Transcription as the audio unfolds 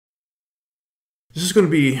This is going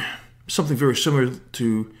to be something very similar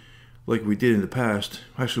to like we did in the past.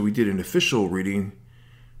 Actually, we did an official reading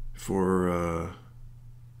for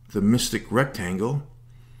the Mystic Rectangle,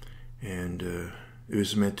 and it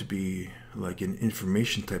was meant to be like an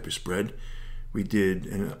information type of spread. We did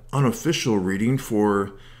an unofficial reading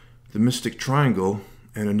for the Mystic Triangle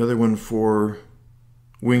and another one for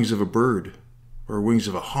Wings of a Bird or Wings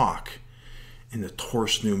of a Hawk in the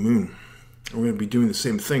Taurus New Moon. And we're going to be doing the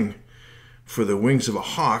same thing for the Wings of a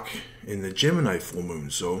Hawk in the Gemini Full Moon.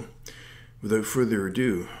 So without further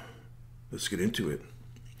ado, let's get into it.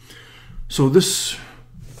 So this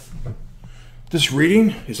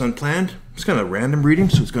reading is unplanned. It's kind of a random reading,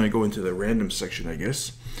 so it's going to go into the random section, I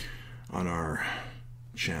guess, on our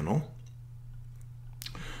channel.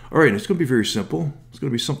 All right, it's going to be very simple. It's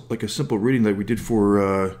going to be like a simple reading like we did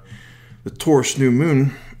for the Taurus New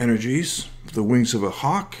Moon energies, the Wings of a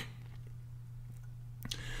Hawk.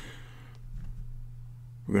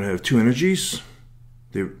 We're going to have two energies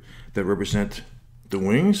that represent the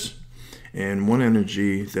wings, and one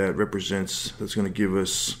energy that's going to give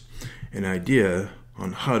us an idea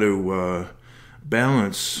on how to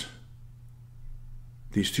balance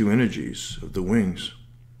these two energies of the wings,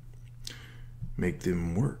 make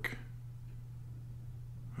them work.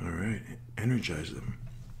 All right, energize them.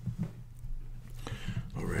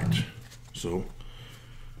 All right, so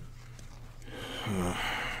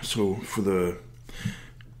for the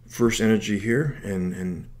first energy here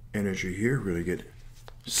and energy here, we're going to get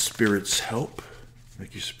Spirit's help.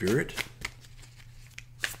 Thank you, Spirit.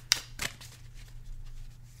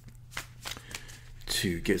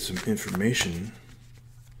 To get some information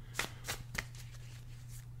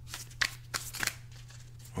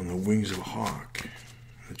on the Wings of a Hawk,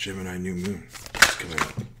 the Gemini New Moon. It's coming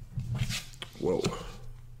up. Whoa.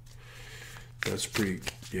 That's pretty,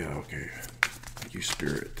 yeah, okay. Thank you,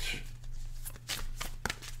 Spirit.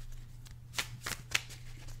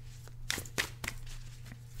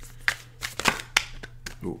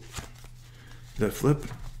 Oh, that flip.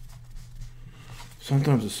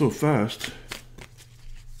 Sometimes it's so fast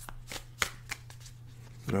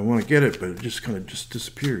that I want to get it, but it just kind of just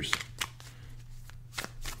disappears.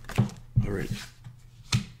 All right.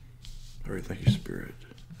 All right, thank you, Spirit.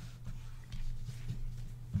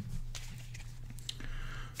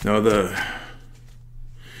 Now, the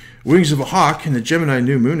Wings of a Hawk in the Gemini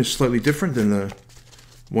New Moon is slightly different than the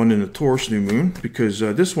one in the Taurus New Moon, because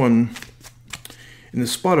this one, in the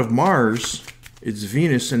spot of Mars, it's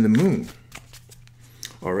Venus and the Moon.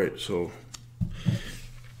 All right, so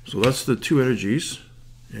that's the two energies,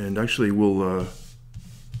 and actually we'll look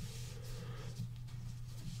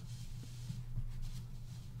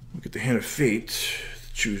at the Hand of Fate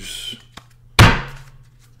to choose.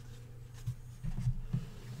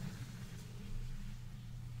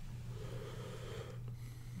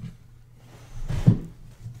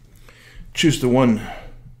 Choose the one.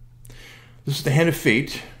 This is the Hand of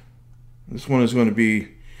Fate. This one is going to be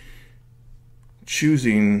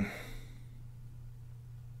choosing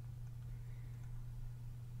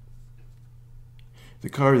the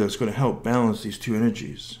card that's going to help balance these two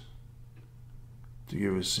energies, to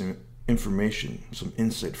give us some information, some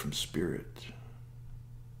insight from Spirit.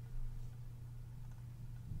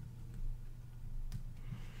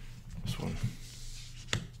 This one.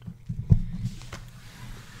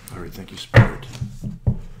 All right, thank you, Spirit.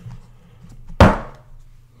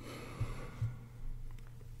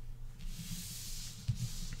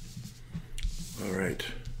 All right,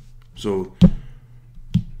 so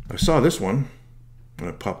I saw this one when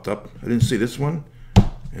it popped up. I didn't see this one,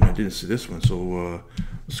 and I didn't see this one. So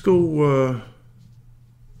let's go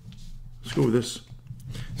with this.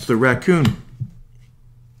 It's the Raccoon,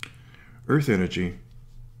 Earth energy.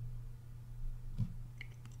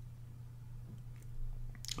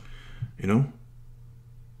 You know,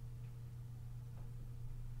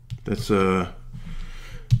 that's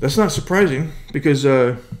not surprising, because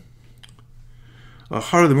Heart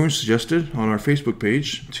of the Moon suggested on our Facebook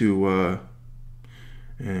page to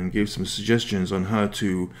and gave some suggestions on how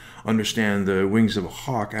to understand the Wings of a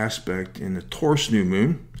Hawk aspect in the Taurus New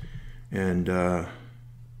Moon, and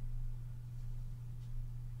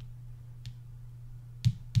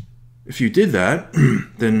if you did that,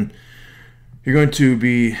 then you're going to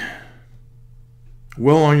be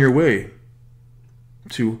well on your way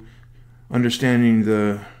to understanding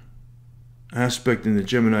the aspect in the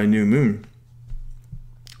Gemini New Moon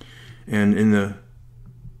and in the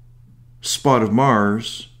spot of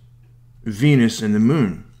Mars, Venus, and the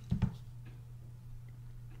Moon.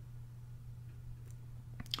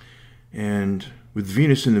 And with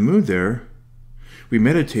Venus and the Moon there, we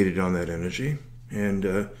meditated on that energy, And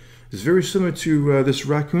it's very similar to this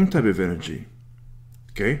raccoon type of energy.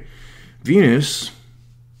 Okay? Venus,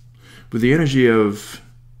 with the energy of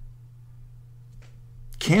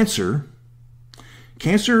Cancer.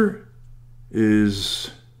 Cancer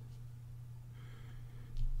is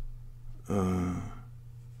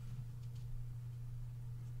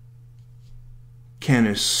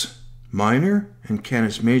Canis Minor and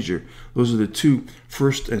Canis Major. Those are the two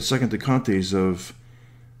first and second Decantes of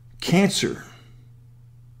Cancer.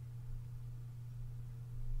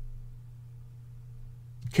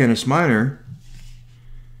 Canis Minor,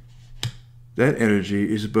 that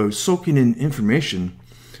energy is about soaking in information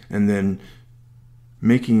and then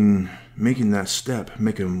making that step,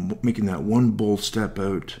 making that one bold step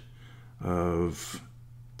out of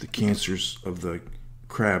the Cancers of the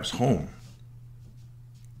crab's home.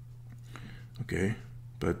 Okay,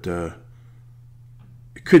 but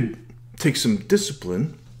it could take some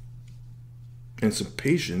discipline and some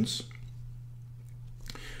patience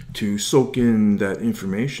to soak in that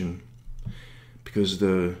information, because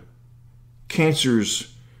the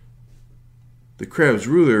Cancers, the crab's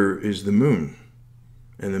ruler is the moon,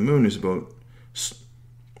 and the moon is about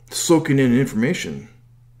soaking in information,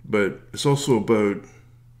 but it's also about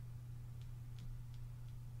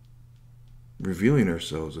revealing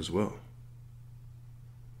ourselves as well.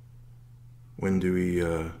 When do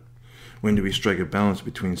we strike a balance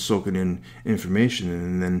between soaking in information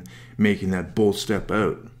and then making that bold step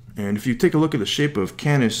out? And if you take a look at the shape of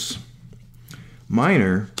Canis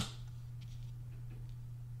Minor,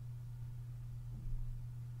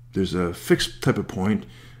 there's a fixed type of point,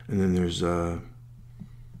 and then there's a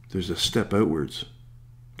step outwards.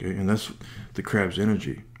 Okay, and that's the crab's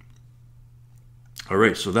energy. All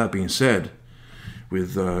right. So that being said,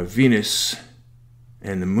 with Venus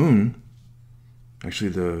and the Moon.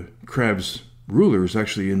 Actually, the crab's ruler is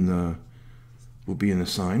actually will be in the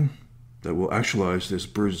sign that will actualize this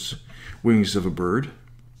bird's wings of a bird.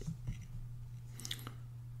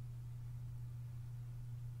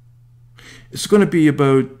 It's going to be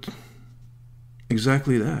about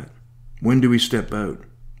exactly that. When do we step out?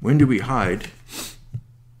 When do we hide?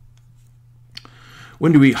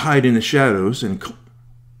 When do we hide in the shadows and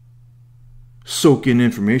soak in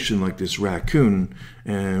information like this raccoon?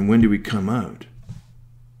 And when do we come out?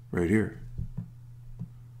 Right here.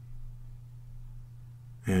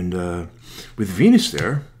 And with Venus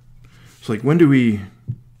there, it's like, when do we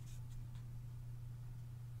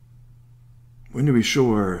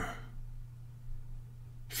show our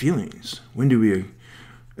feelings? When do we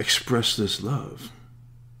express this love?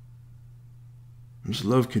 This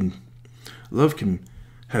love can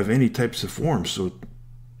have any types of forms, so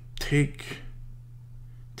take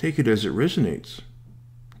it as it resonates.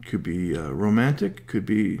 Could be romantic, could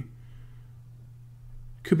be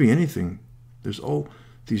anything. There's all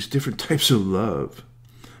these different types of love,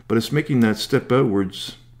 but it's making that step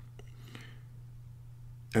outwards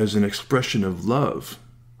as an expression of love.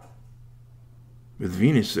 With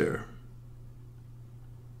Venus there.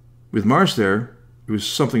 With Mars there, it was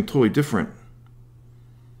something totally different.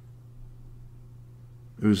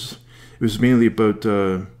 It was mainly about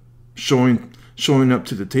showing up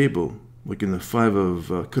to the table. Like in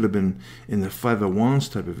the could have been in the Five of Wands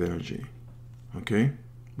type of energy. Okay?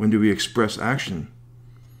 When do we express action?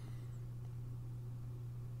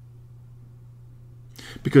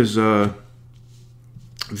 Because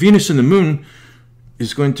Venus and the Moon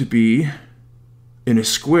is going to be in a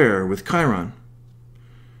square with Chiron.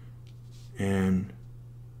 And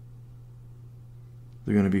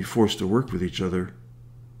they're going to be forced to work with each other.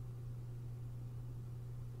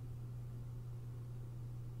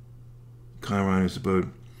 Chiron is about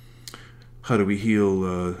how do we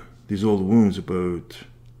heal these old wounds, about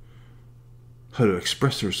how to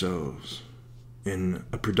express ourselves in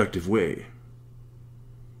a productive way.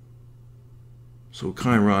 So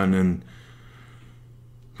Chiron, and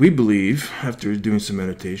we believe, after doing some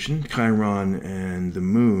meditation, Chiron and the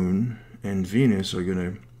Moon and Venus are going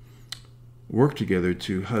to work together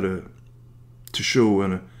to show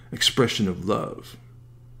an expression of love,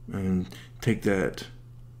 and take that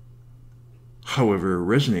however it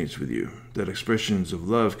resonates with you. That expressions of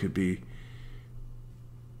love could be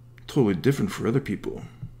totally different for other people.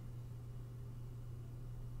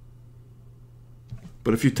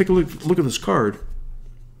 But if you take a look at this card,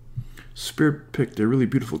 Spirit picked a really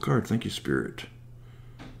beautiful card. Thank you, Spirit.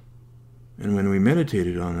 And when we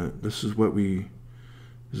meditated on it, this is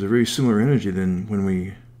a very similar energy than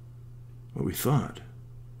what we thought,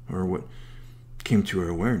 or what came to our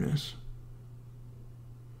awareness.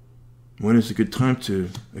 When is a good time to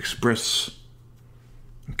express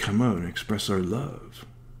and come out and express our love?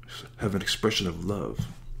 have an expression of love.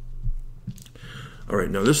 All right,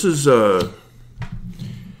 now this is in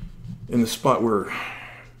the spot where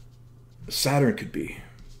Saturn could be.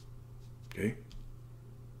 Okay,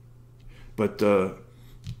 but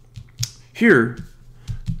here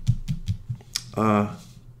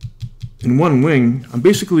in one wing, I'm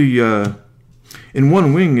basically in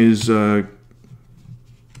one wing is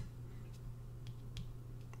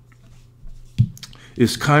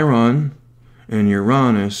Chiron and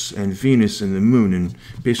Uranus and Venus and the Moon, and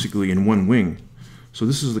basically in one wing. So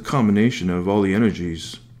this is the combination of all the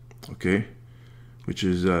energies, okay, which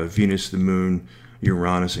is Venus, the Moon,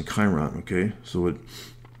 Uranus, and Chiron. Okay, so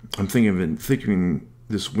I'm thinking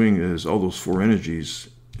this wing is all those four energies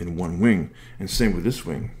in one wing, and same with this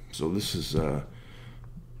wing. So this is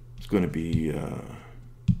it's going to be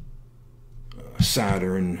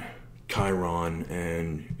Saturn, Chiron,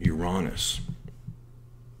 and Uranus.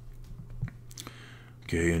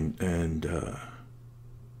 Okay, and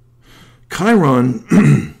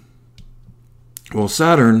Chiron, well,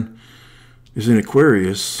 Saturn is in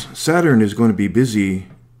Aquarius. Saturn is going to be busy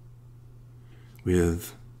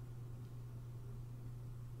with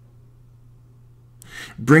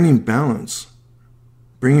bringing balance,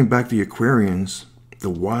 bringing back the Aquarians, the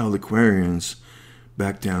wild Aquarians,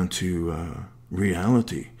 back down to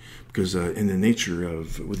reality. Because with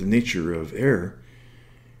the nature of air,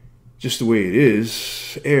 just the way it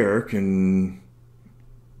is, air can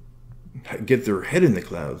get their head in the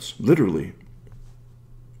clouds, literally.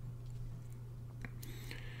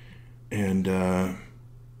 And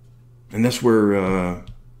that's where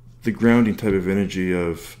the grounding type of energy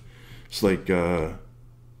of, it's like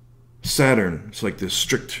Saturn, it's like this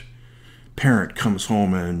strict parent comes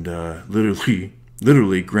home and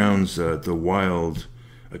literally grounds the wild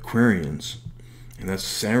Aquarians. And that's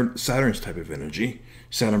Saturn's type of energy.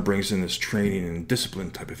 Saturn brings in this training and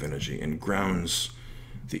discipline type of energy and grounds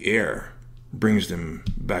the air, brings them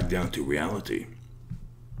back down to reality.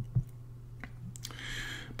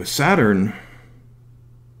 But Saturn,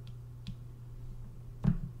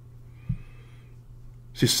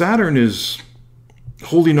 Saturn is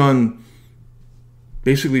holding on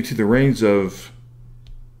basically to the reins of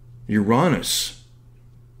Uranus,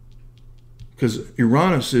 because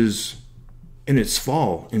Uranus is in its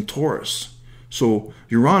fall in Taurus. So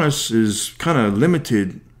Uranus is kind of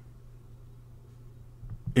limited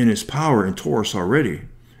in its power in Taurus already.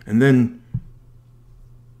 And then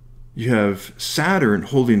you have Saturn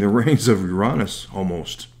holding the reins of Uranus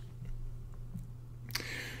almost.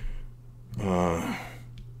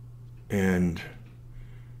 And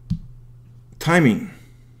timing.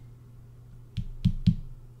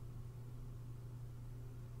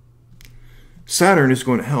 Saturn is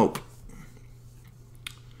going to help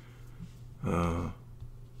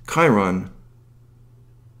Chiron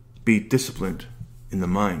be disciplined in the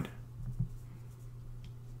mind.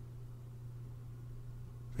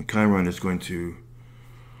 And Chiron is going to,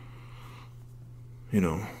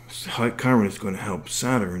 Chiron is going to help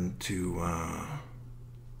Saturn to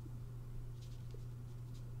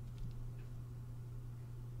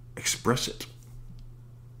express it.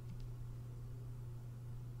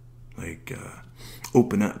 Like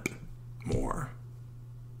open up more.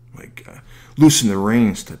 Like loosen the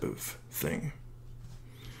reins type of thing.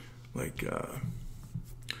 Like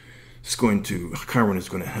Chiron is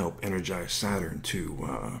going to help energize Saturn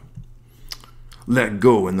to let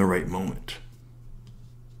go in the right moment.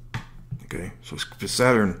 Okay, so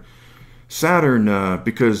Saturn,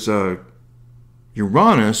 because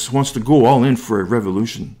Uranus wants to go all in for a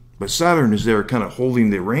revolution, but Saturn is there kind of holding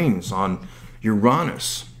the reins on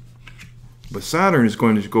Uranus. But Saturn is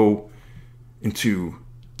going to go into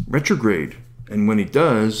retrograde, and when he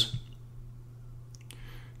does,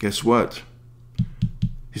 guess what?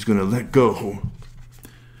 He's going to let go.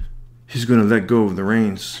 He's going to let go of the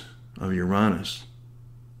reins of Uranus.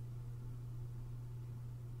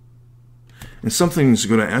 And something's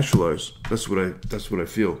going to actualize. That's what I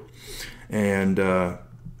feel. And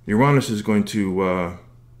Uranus is going to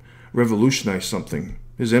revolutionize something.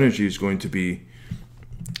 His energy is going to be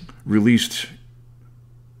released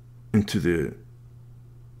into the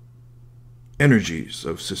energies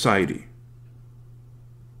of society.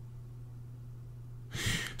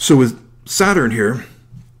 So with Saturn here,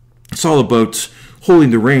 it's all about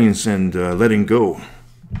holding the reins and letting go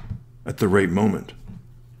at the right moment.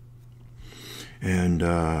 And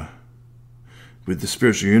with the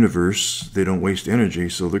spiritual universe, they don't waste energy,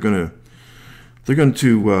 so they're going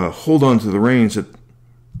to hold on to the reins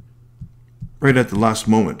right at the last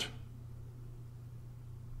moment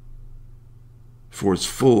for its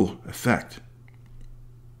full effect.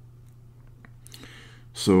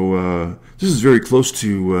 So this is very close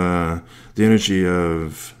to the energy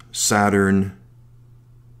of Saturn,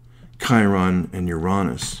 Chiron, and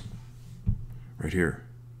Uranus, right here.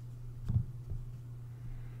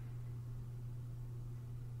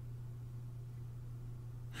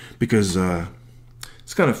 Because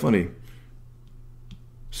it's kind of funny.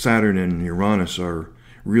 Saturn and Uranus are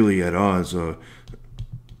really at odds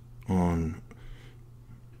on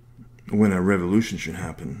when a revolution should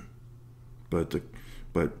happen. But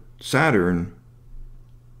Saturn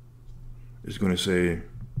is going to say,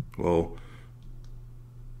 well,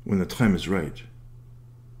 when the time is right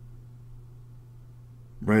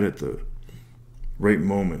at the right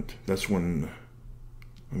moment, that's when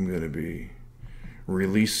I'm going to be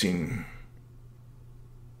releasing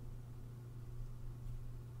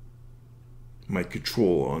my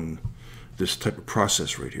control on this type of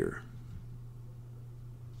process right here.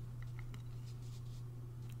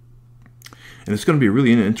 And it's going to be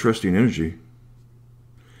really an interesting energy,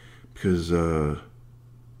 because how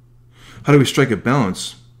do we strike a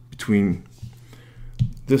balance between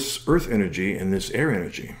this earth energy and this air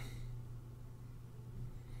energy?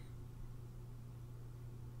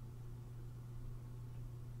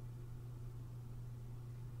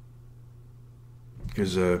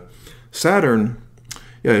 Because Saturn,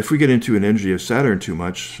 yeah, if we get into an energy of Saturn too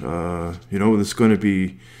much, it's going to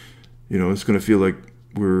be, it's going to feel like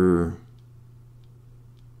we're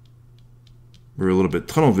a little bit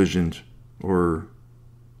tunnel visioned, or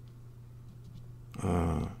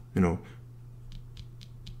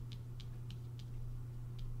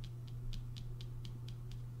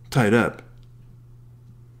tied up,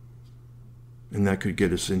 and that could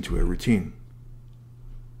get us into a routine.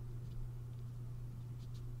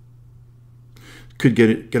 Could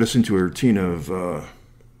get us into a routine of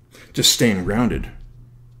just staying grounded.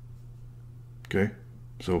 Okay,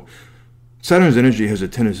 so Saturn's energy has a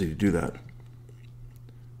tendency to do that.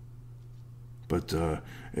 But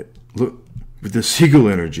look, with this eagle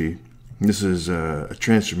energy, this is a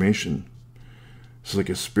transformation. It's like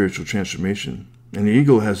a spiritual transformation. And the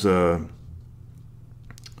eagle has the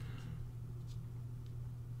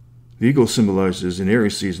eagle symbolizes, in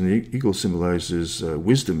Aries season, the eagle symbolizes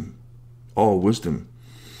wisdom, all wisdom.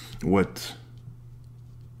 What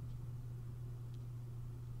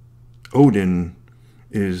Odin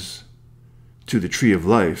is to the tree of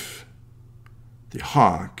life, the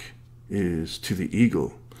hawk is to the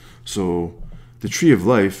eagle. So the tree of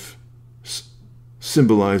life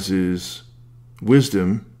symbolizes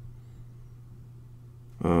wisdom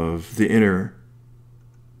of the inner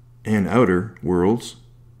and outer worlds,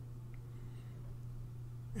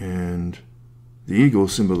 and the eagle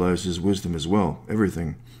symbolizes wisdom as well,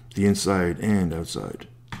 everything, the inside and outside.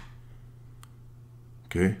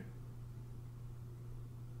 Okay?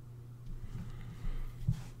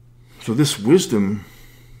 So this wisdom,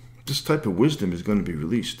 this type of wisdom is going to be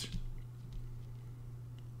released.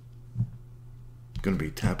 Going to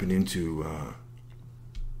be tapping into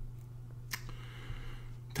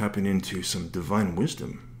some divine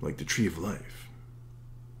wisdom, like the tree of life.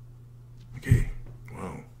 Okay,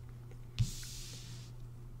 wow.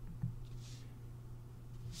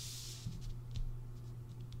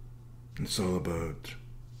 It's all about,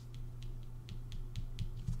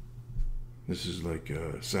 this is like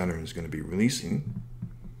Saturn is going to be releasing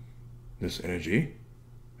this energy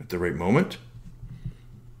at the right moment.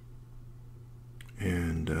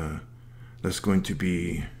 And that's going to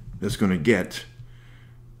get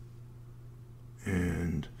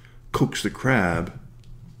and coax the crab,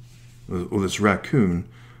 or this raccoon,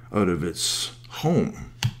 out of its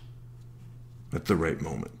home at the right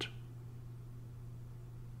moment.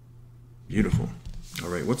 Beautiful. All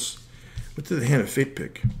right, what did the hand of fate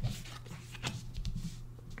pick?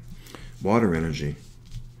 Water energy.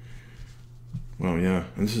 Well, yeah,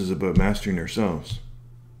 and this is about mastering ourselves.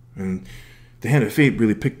 And the hand of fate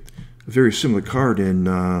really picked a very similar card in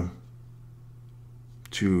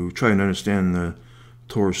to try and understand the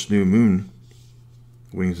Taurus new moon,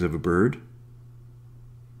 wings of a bird.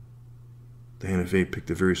 The hand of fate picked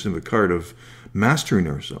a very similar card of mastering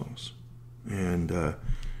ourselves. And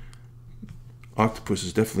octopus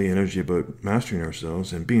is definitely energy about mastering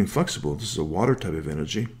ourselves and being flexible. This is a water type of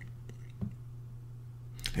energy.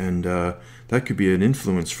 And that could be an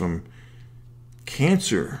influence from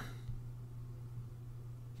Cancer.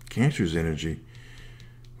 Cancer's energy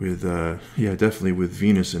with, definitely with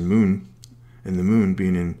Venus and Moon, and the Moon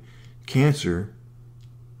being in Cancer.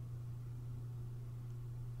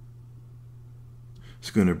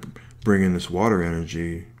 It's going to bring in this water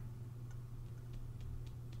energy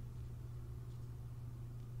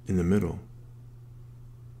in the middle.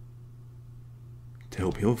 to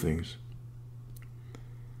help heal things.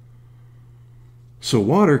 So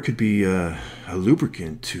water could be a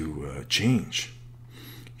lubricant to change.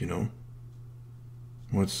 You know,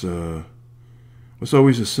 what's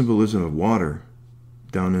always a symbolism of water?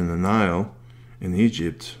 Down in the Nile, in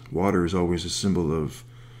Egypt, water is always a symbol of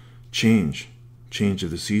change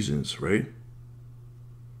of the seasons, right?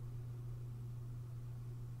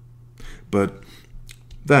 But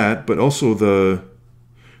also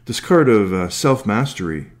this card of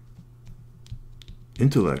self-mastery,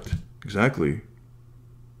 intellect, exactly.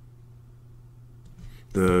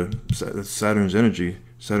 The Saturn's energy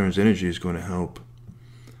is going to help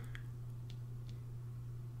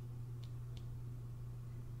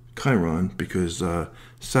Chiron, because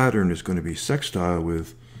Saturn is going to be sextile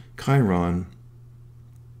with Chiron.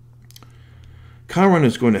 Chiron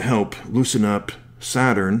is going to help loosen up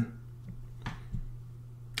Saturn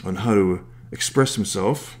on how to express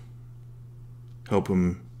himself, help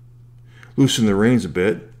him loosen the reins a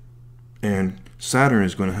bit, and Saturn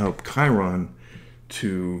is going to help Chiron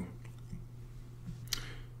to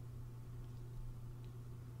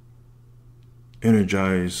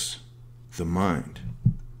energize the mind.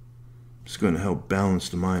 It's going to help balance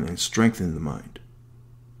the mind and strengthen the mind.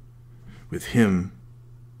 With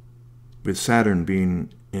Saturn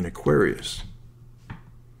being in Aquarius.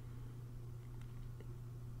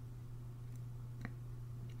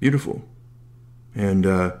 Beautiful. And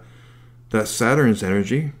that's Saturn's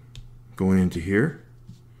energy going into here,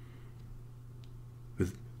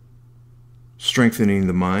 with strengthening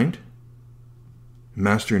the mind,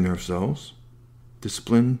 mastering ourselves,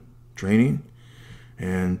 discipline, training.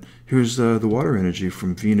 And here's the water energy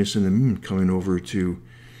from Venus and the Moon coming over to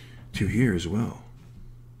here as well.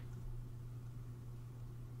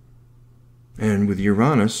 And with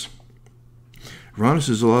Uranus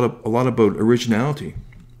is a lot about originality,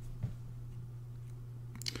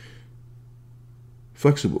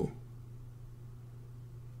 flexible,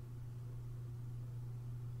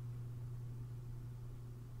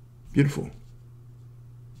 beautiful.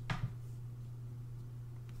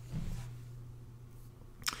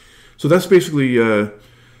 So that's basically the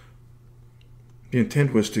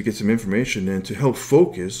intent, was to get some information and to help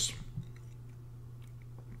focus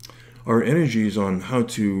our energies on how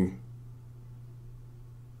to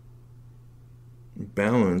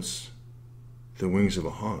balance the wings of a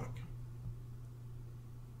hawk.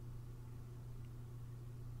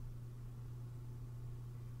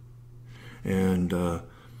 And the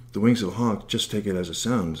wings of a hawk, just take it as it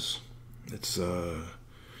sounds. It's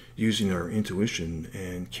using our intuition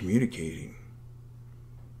and communicating.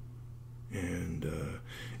 And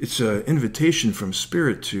it's an invitation from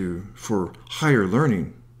Spirit for higher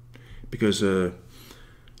learning, because the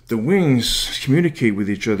wings communicate with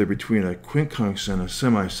each other between a quincunx and a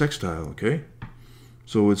semi-sextile, okay?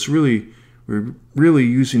 So we're really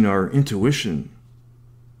using our intuition,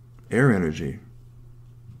 air energy,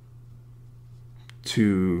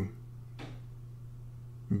 to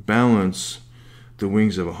balance the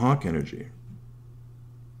wings of a hawk energy.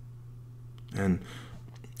 And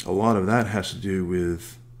a lot of that has to do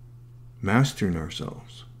with mastering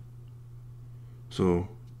ourselves. So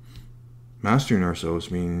mastering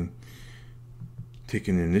ourselves means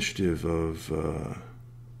taking the initiative of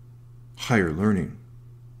higher learning.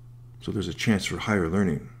 So there's a chance for higher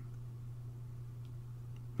learning.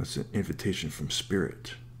 That's an invitation from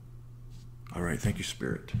Spirit. All right, thank you,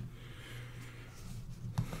 Spirit.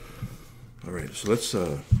 All right, so let's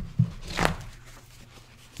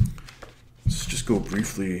just go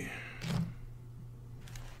briefly.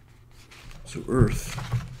 So Earth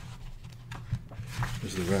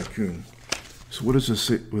is the raccoon. So what does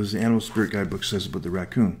the Animal Spirit Guidebook says about the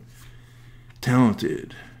raccoon?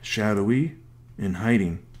 Talented, shadowy, and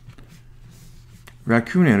hiding.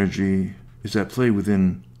 Raccoon energy is at play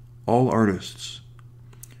within all artists,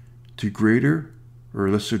 to greater or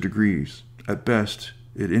lesser degrees. At best,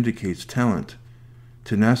 it indicates talent,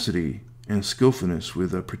 tenacity, and skillfulness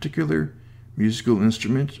with a particular musical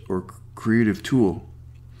instrument or creative tool.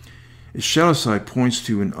 Its shadow side points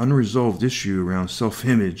to an unresolved issue around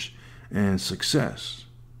self-image and success.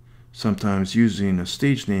 Sometimes using a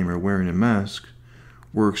stage name or wearing a mask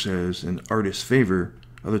works as an artist's favor.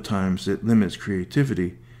 Other times it limits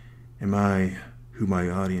creativity. Am I who my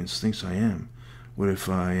audience thinks I am? What if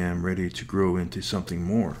I am ready to grow into something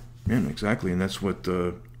more? Man, exactly. And that's what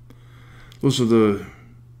those are the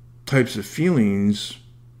types of feelings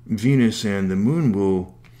Venus and the Moon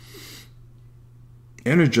will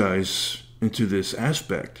energize into this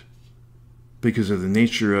aspect, because of the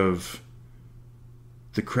nature of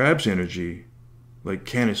the crab's energy, like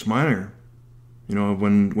Canis Minor. You know,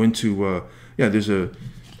 when to yeah, there's a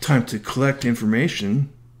time to collect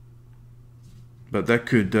information, but that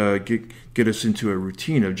could get us into a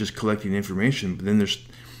routine of just collecting information. But then there's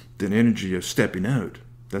the energy of stepping out.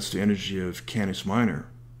 That's the energy of Canis Minor.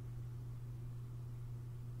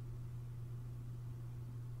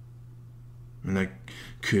 And that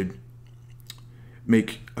could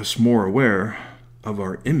make us more aware of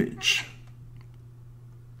our image.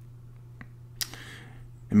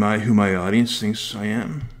 Am I who my audience thinks I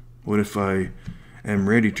am? What if I am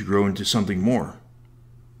ready to grow into something more?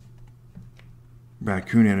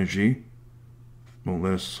 Raccoon energy won't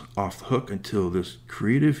let us off the hook until this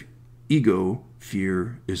creative ego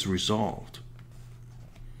fear is resolved.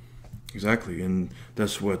 Exactly, and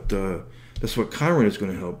that's what Chiron is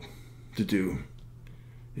going to help to do,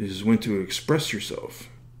 is when to express yourself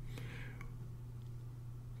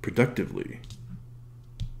productively.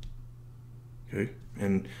 Okay,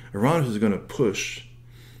 and Uranus is going to push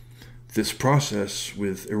this process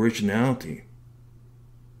with originality.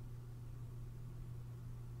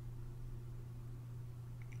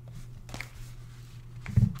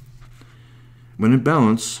 When in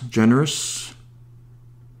balance, generous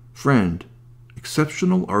friend,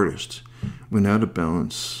 exceptional artist. When out of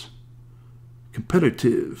balance,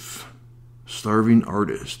 competitive, starving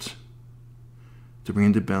artist. To bring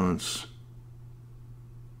into balance,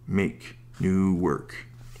 make new work.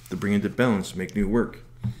 To bring into balance, make new work.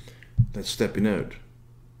 That's stepping out.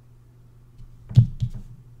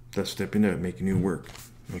 That's stepping out, making new work.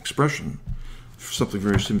 An expression. Something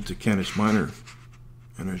very similar to Canis Minor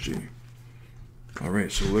energy.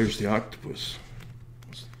 Alright, so where's the octopus?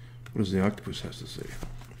 What does the octopus have to say?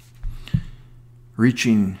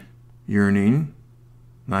 Reaching, yearning,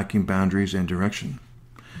 lacking boundaries and direction.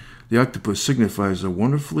 The octopus signifies a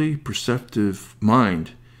wonderfully perceptive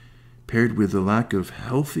mind paired with a lack of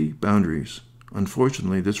healthy boundaries.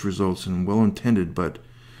 Unfortunately, this results in well-intended but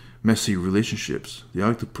messy relationships. The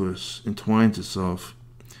octopus entwines itself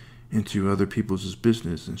into other people's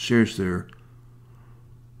business and shares their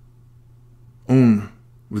own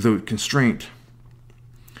without constraint.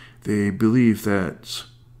 They believe that's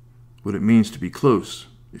what it means to be close.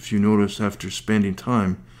 If you notice after spending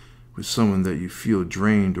time with someone that you feel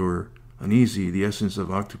drained or uneasy, the essence of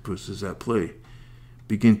octopus is at play.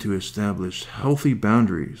 Begin to establish healthy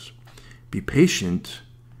boundaries. Be patient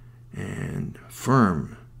and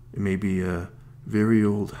firm. It may be a very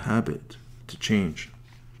old habit to change.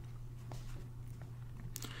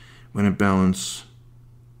 When in balance,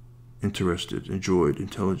 interested, enjoyed,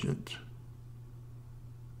 intelligent.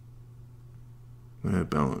 When in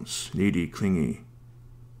balance, needy, clingy,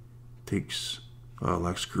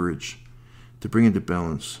 lacks courage. To bring into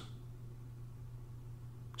balance,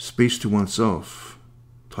 space to oneself,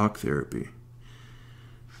 talk therapy.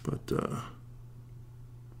 But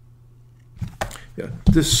yeah,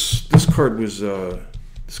 this card is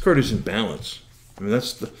in balance. I mean,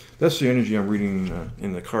 that's the energy I'm reading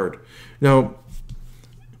in the card. Now,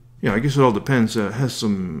 yeah, I guess it all depends. It has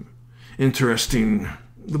some interesting.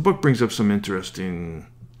 The book brings up some interesting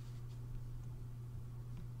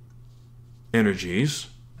energies.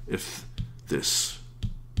 If this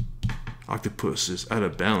octopus is out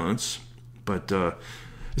of balance, but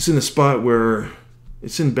it's in a spot where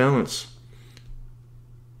it's in balance,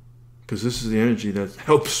 because this is the energy that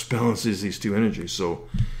helps balances these two energies. So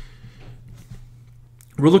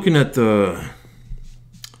we're looking at a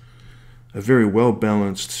very well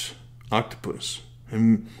balanced octopus,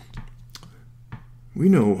 and we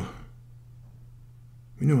know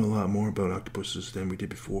a lot more about octopuses than we did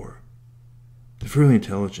before. They're fairly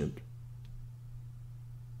intelligent.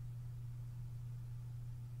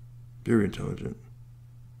 Very intelligent.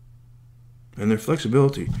 And their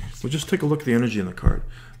flexibility. Well, just take a look at the energy in the card.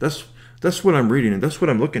 That's what I'm reading, and that's what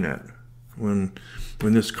I'm looking at. When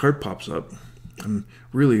this card pops up, I'm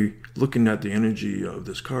really looking at the energy of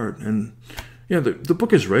this card. And yeah, the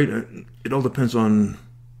book is right. It all depends on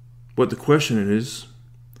what the question is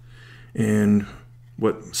and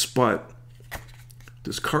what spot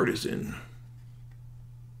this card is in.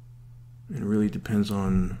 And it really depends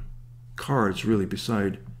on cards, really,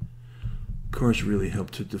 beside cards really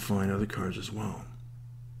help to define other cards as well.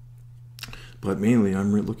 But mainly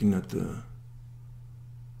I'm looking at the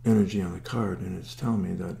energy on the card, and it's telling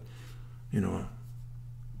me that,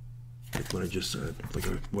 like what I just said, like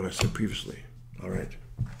what I said previously. All right.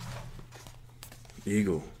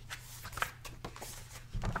 Eagle.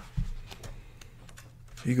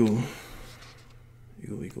 Eagle.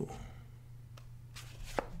 Eagle, eagle.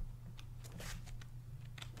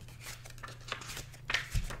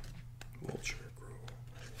 Vulture.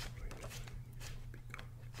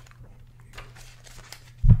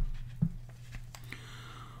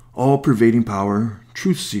 all-pervading power,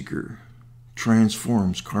 truth seeker,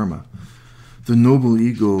 transforms karma. The noble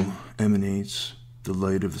eagle emanates the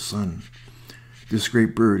light of the sun. This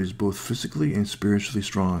great bird is both physically and spiritually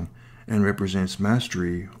strong and represents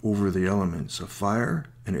mastery over the elements of fire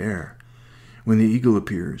and air. When the eagle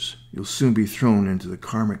appears, you'll soon be thrown into the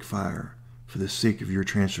karmic fire for the sake of your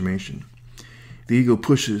transformation. The eagle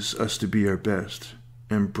pushes us to be our best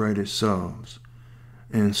and brightest selves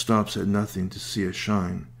and stops at nothing to see us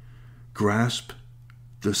shine. Grasp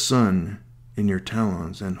the sun in your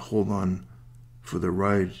talons and hold on for the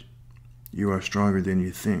ride. You are stronger than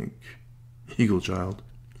you think. Eagle child.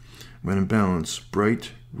 When in balance,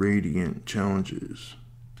 bright, radiant challenges.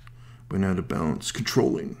 When out of balance,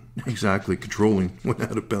 controlling. Exactly, controlling. When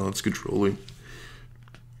out of balance, controlling.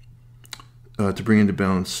 To bring into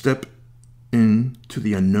balance, step into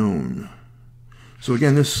the unknown. So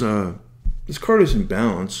again, this card is in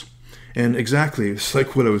balance, and exactly, it's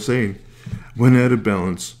like what I was saying. When out of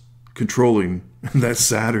balance, controlling. That's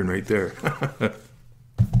Saturn right there.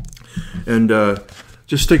 And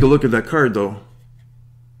just take a look at that card, though.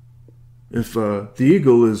 If the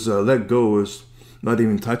eagle is let go, is not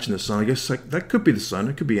even touching the sun, I guess that could be the sun.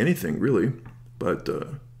 It could be anything, really. But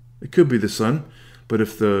it could be the sun. But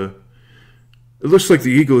if it looks like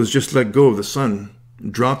the eagle has just let go of the sun,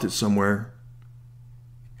 dropped it somewhere.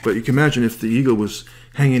 But you can imagine if the eagle was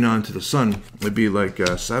hanging on to the sun, it'd be like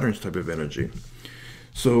Saturn's type of energy.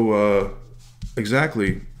 So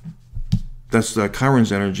exactly, that's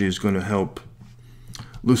Chiron's energy is going to help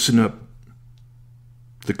loosen up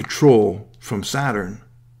the control from Saturn.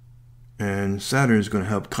 And Saturn is going to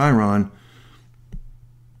help Chiron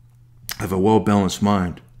have a well-balanced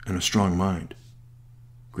mind and a strong mind,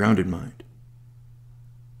 grounded mind.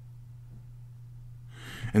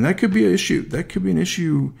 And that could be an issue. That could be an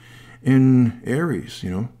issue in Aries, you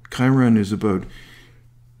know. Chiron is about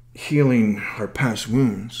healing our past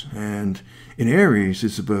wounds. And in Aries,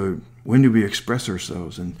 it's about when do we express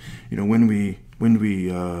ourselves, and, you know, when we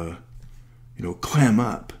clam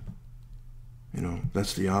up. You know,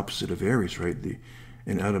 that's the opposite of Aries, right?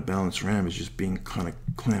 An out of balance ram is just being kind of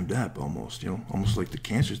clammed up almost, you know, almost like the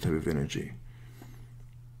Cancer type of energy.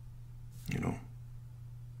 You know,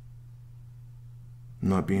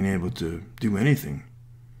 not being able to do anything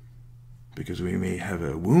because we may have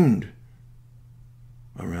a wound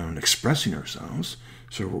around expressing ourselves.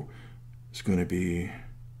 So it's going to be,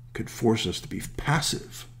 could force us to be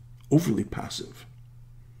passive, overly passive.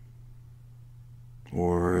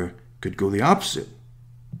 Or could go the opposite.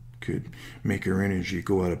 Could make our energy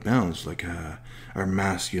go out of balance, like our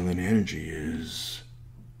masculine energy is,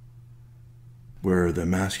 where the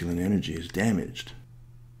masculine energy is damaged.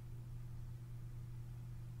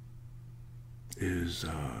 There's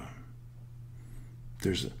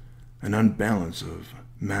an unbalance of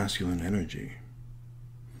masculine energy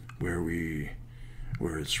where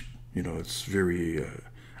it's, you know, it's very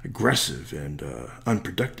aggressive and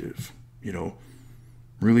unproductive, you know,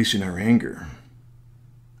 releasing our anger.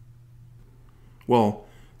 Well,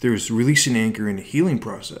 there's releasing anger in the healing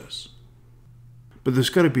process, but there's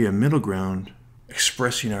got to be a middle ground,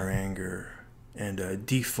 expressing our anger, and a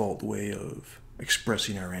default way of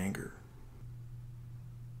expressing our anger,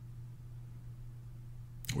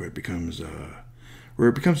 where it becomes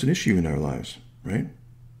an issue in our lives, right?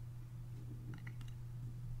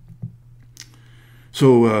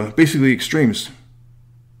 So basically, extremes.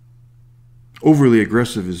 Overly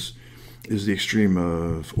aggressive is the extreme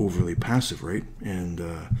of overly passive, right? And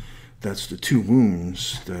that's the two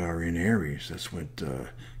wounds that are in Aries. That's what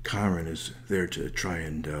Chiron is there to try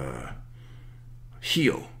and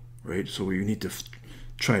heal, right? So we need to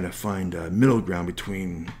try to find a middle ground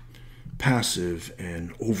between passive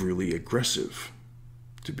and overly aggressive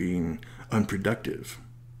to being unproductive,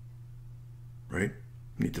 right?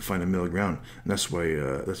 We need to find a middle ground, and that's why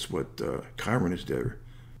that's what Chiron is there.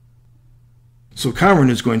 So Chiron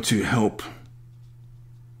is going to help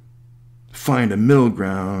find a middle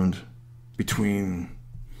ground between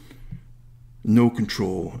no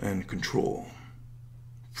control and control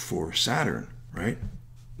for Saturn, right?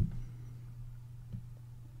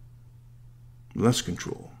 Less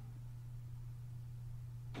control.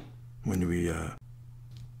 When do we,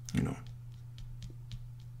 you know,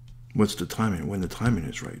 what's the timing? When the timing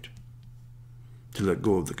is right to let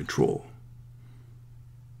go of the control.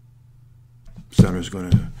 Saturn is going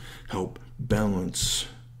to help balance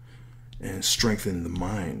and strengthen the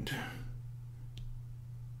mind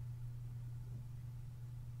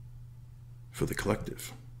for the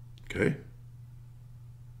collective. Okay?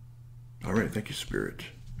 All right, thank you, Spirit.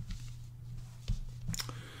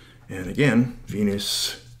 And again,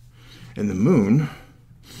 Venus and the Moon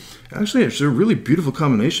Actually, it's a really beautiful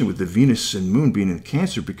combination with the Venus and Moon being in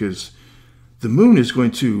Cancer, because the Moon is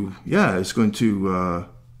going to,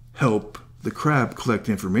 help the crab collect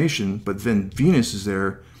information, but then Venus is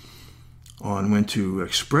there on when to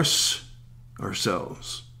express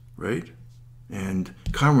ourselves, right? And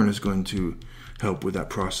Chiron is going to help with that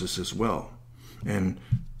process as well. And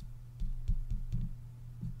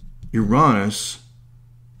Uranus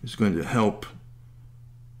is going to help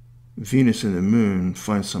Venus and the Moon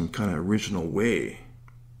find some kind of original way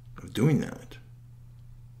of doing that.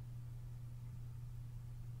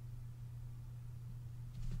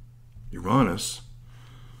 Uranus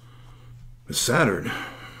with Saturn.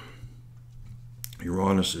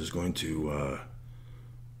 Uranus is going to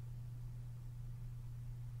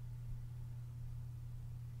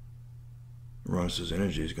Uranus's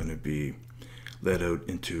energy is going to be led out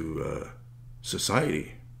into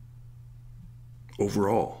society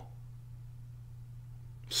overall.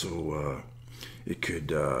 So it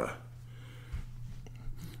could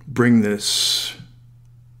bring this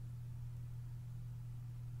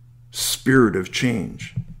spirit of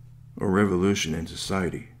change or revolution in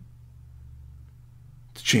society,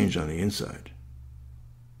 to change on the inside.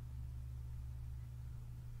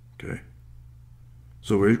 Okay?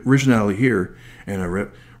 So originality here and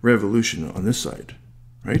a revolution on this side,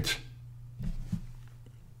 right?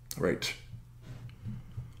 Right.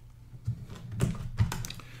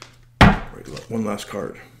 One last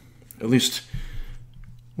card. At least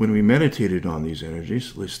when we meditated on these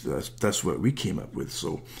energies, at least that's what we came up with.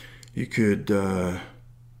 So you could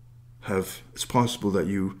it's possible that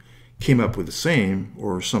you came up with the same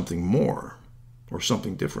or something more or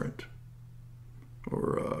something different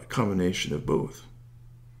or a combination of both.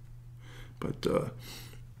 But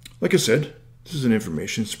like I said, this is an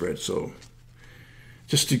information spread, so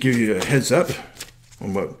just to give you a heads up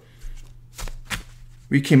on what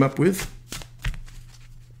we came up with,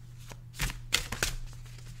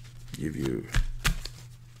 give you,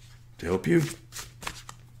 to help you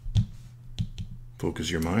focus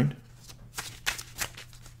your mind.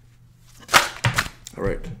 All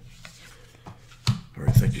right. All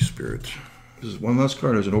right, thank you, Spirit. This is one last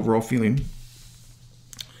card as an overall feeling.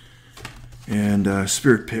 And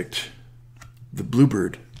Spirit picked the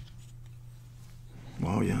Bluebird.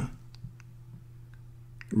 Wow, yeah.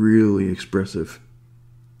 Really expressive.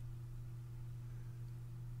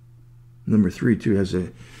 Number 3, too, has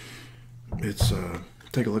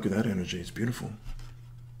take a look at that energy. It's beautiful.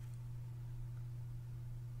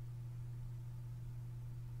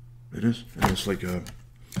 It is. And it's like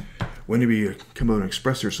when do we come out and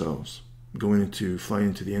express ourselves? Flying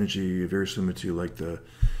into the energy very similar to like the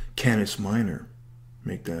Canis Minor.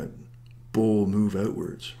 Make that bold move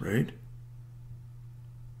outwards, right?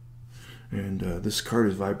 And this card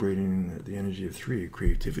is vibrating the energy of 3,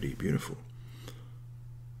 creativity, beautiful.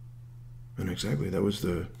 And exactly, that was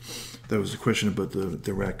the question about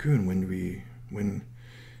the raccoon. When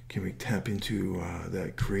can we tap into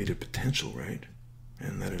that creative potential, right?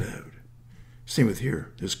 And let it out. Same with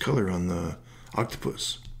here. There's color on the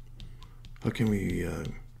octopus. How can we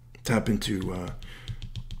tap into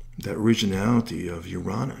that originality of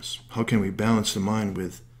Uranus? How can we balance the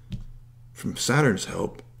mind from Saturn's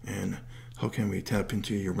help, and how can we tap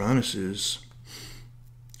into Uranus's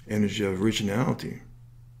energy of originality,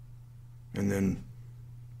 and then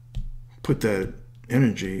put that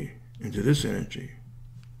energy into this energy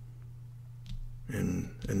and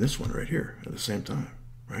this one right here at the same time,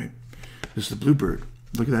 right? This is the Bluebird.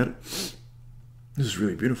 Look at that. This is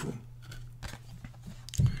really beautiful.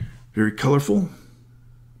 Very colorful.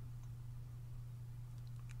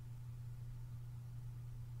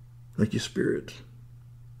 Thank you, Spirit.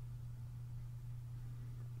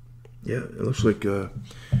 Yeah, it looks like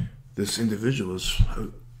this individual is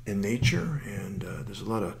in nature, and there's a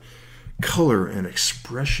lot of color and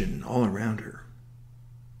expression all around her.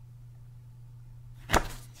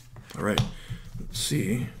 All right, let's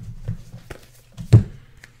see.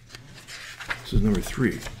 This is number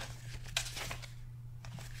 3.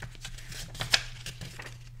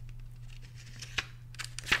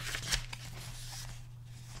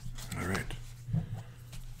 All right.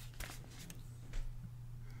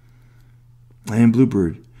 I am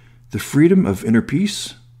Bluebird, the freedom of inner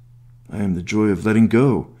peace. I am the joy of letting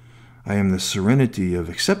go. I am the serenity of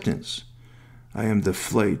acceptance. I am the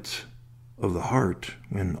flight of the heart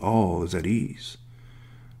when all is at ease.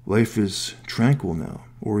 Life is tranquil now,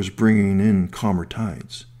 or is bringing in calmer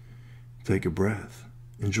tides. Take a breath.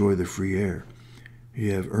 Enjoy the free air.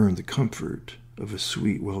 You have earned the comfort of a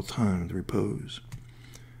sweet, well-timed repose.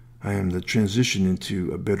 I am the transition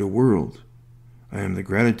into a better world. I am the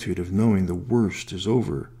gratitude of knowing the worst is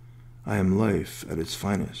over. I am life at its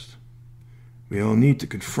finest. We all need to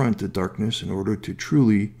confront the darkness in order to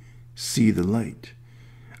truly see the light.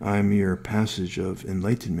 I am your passage of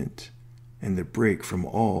enlightenment and the break from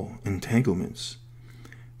all entanglements.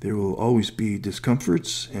 There will always be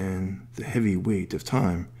discomforts and the heavy weight of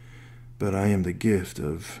time, but I am the gift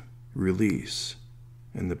of release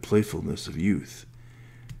and the playfulness of youth.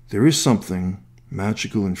 There is something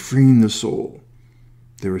magical in freeing the soul.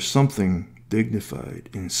 There is something dignified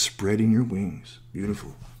in spreading your wings.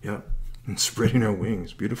 Beautiful. Yeah. And spreading our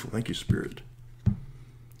wings. Beautiful. Thank you, Spirit.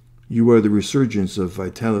 You are the resurgence of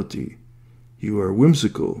vitality. You are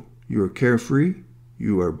whimsical. You are carefree.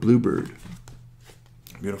 You are bluebird.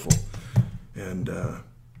 Beautiful. And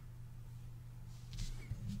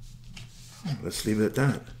let's leave it at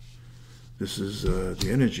that. This is the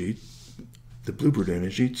energy, the bluebird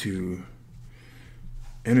energy, to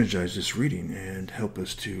energize this reading and help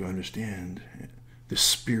us to understand the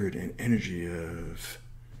spirit and energy of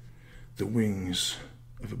the wings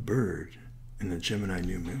of a bird in the Gemini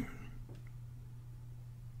New Moon.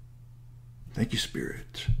 Thank you,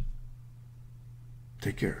 Spirit.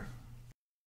 Take care.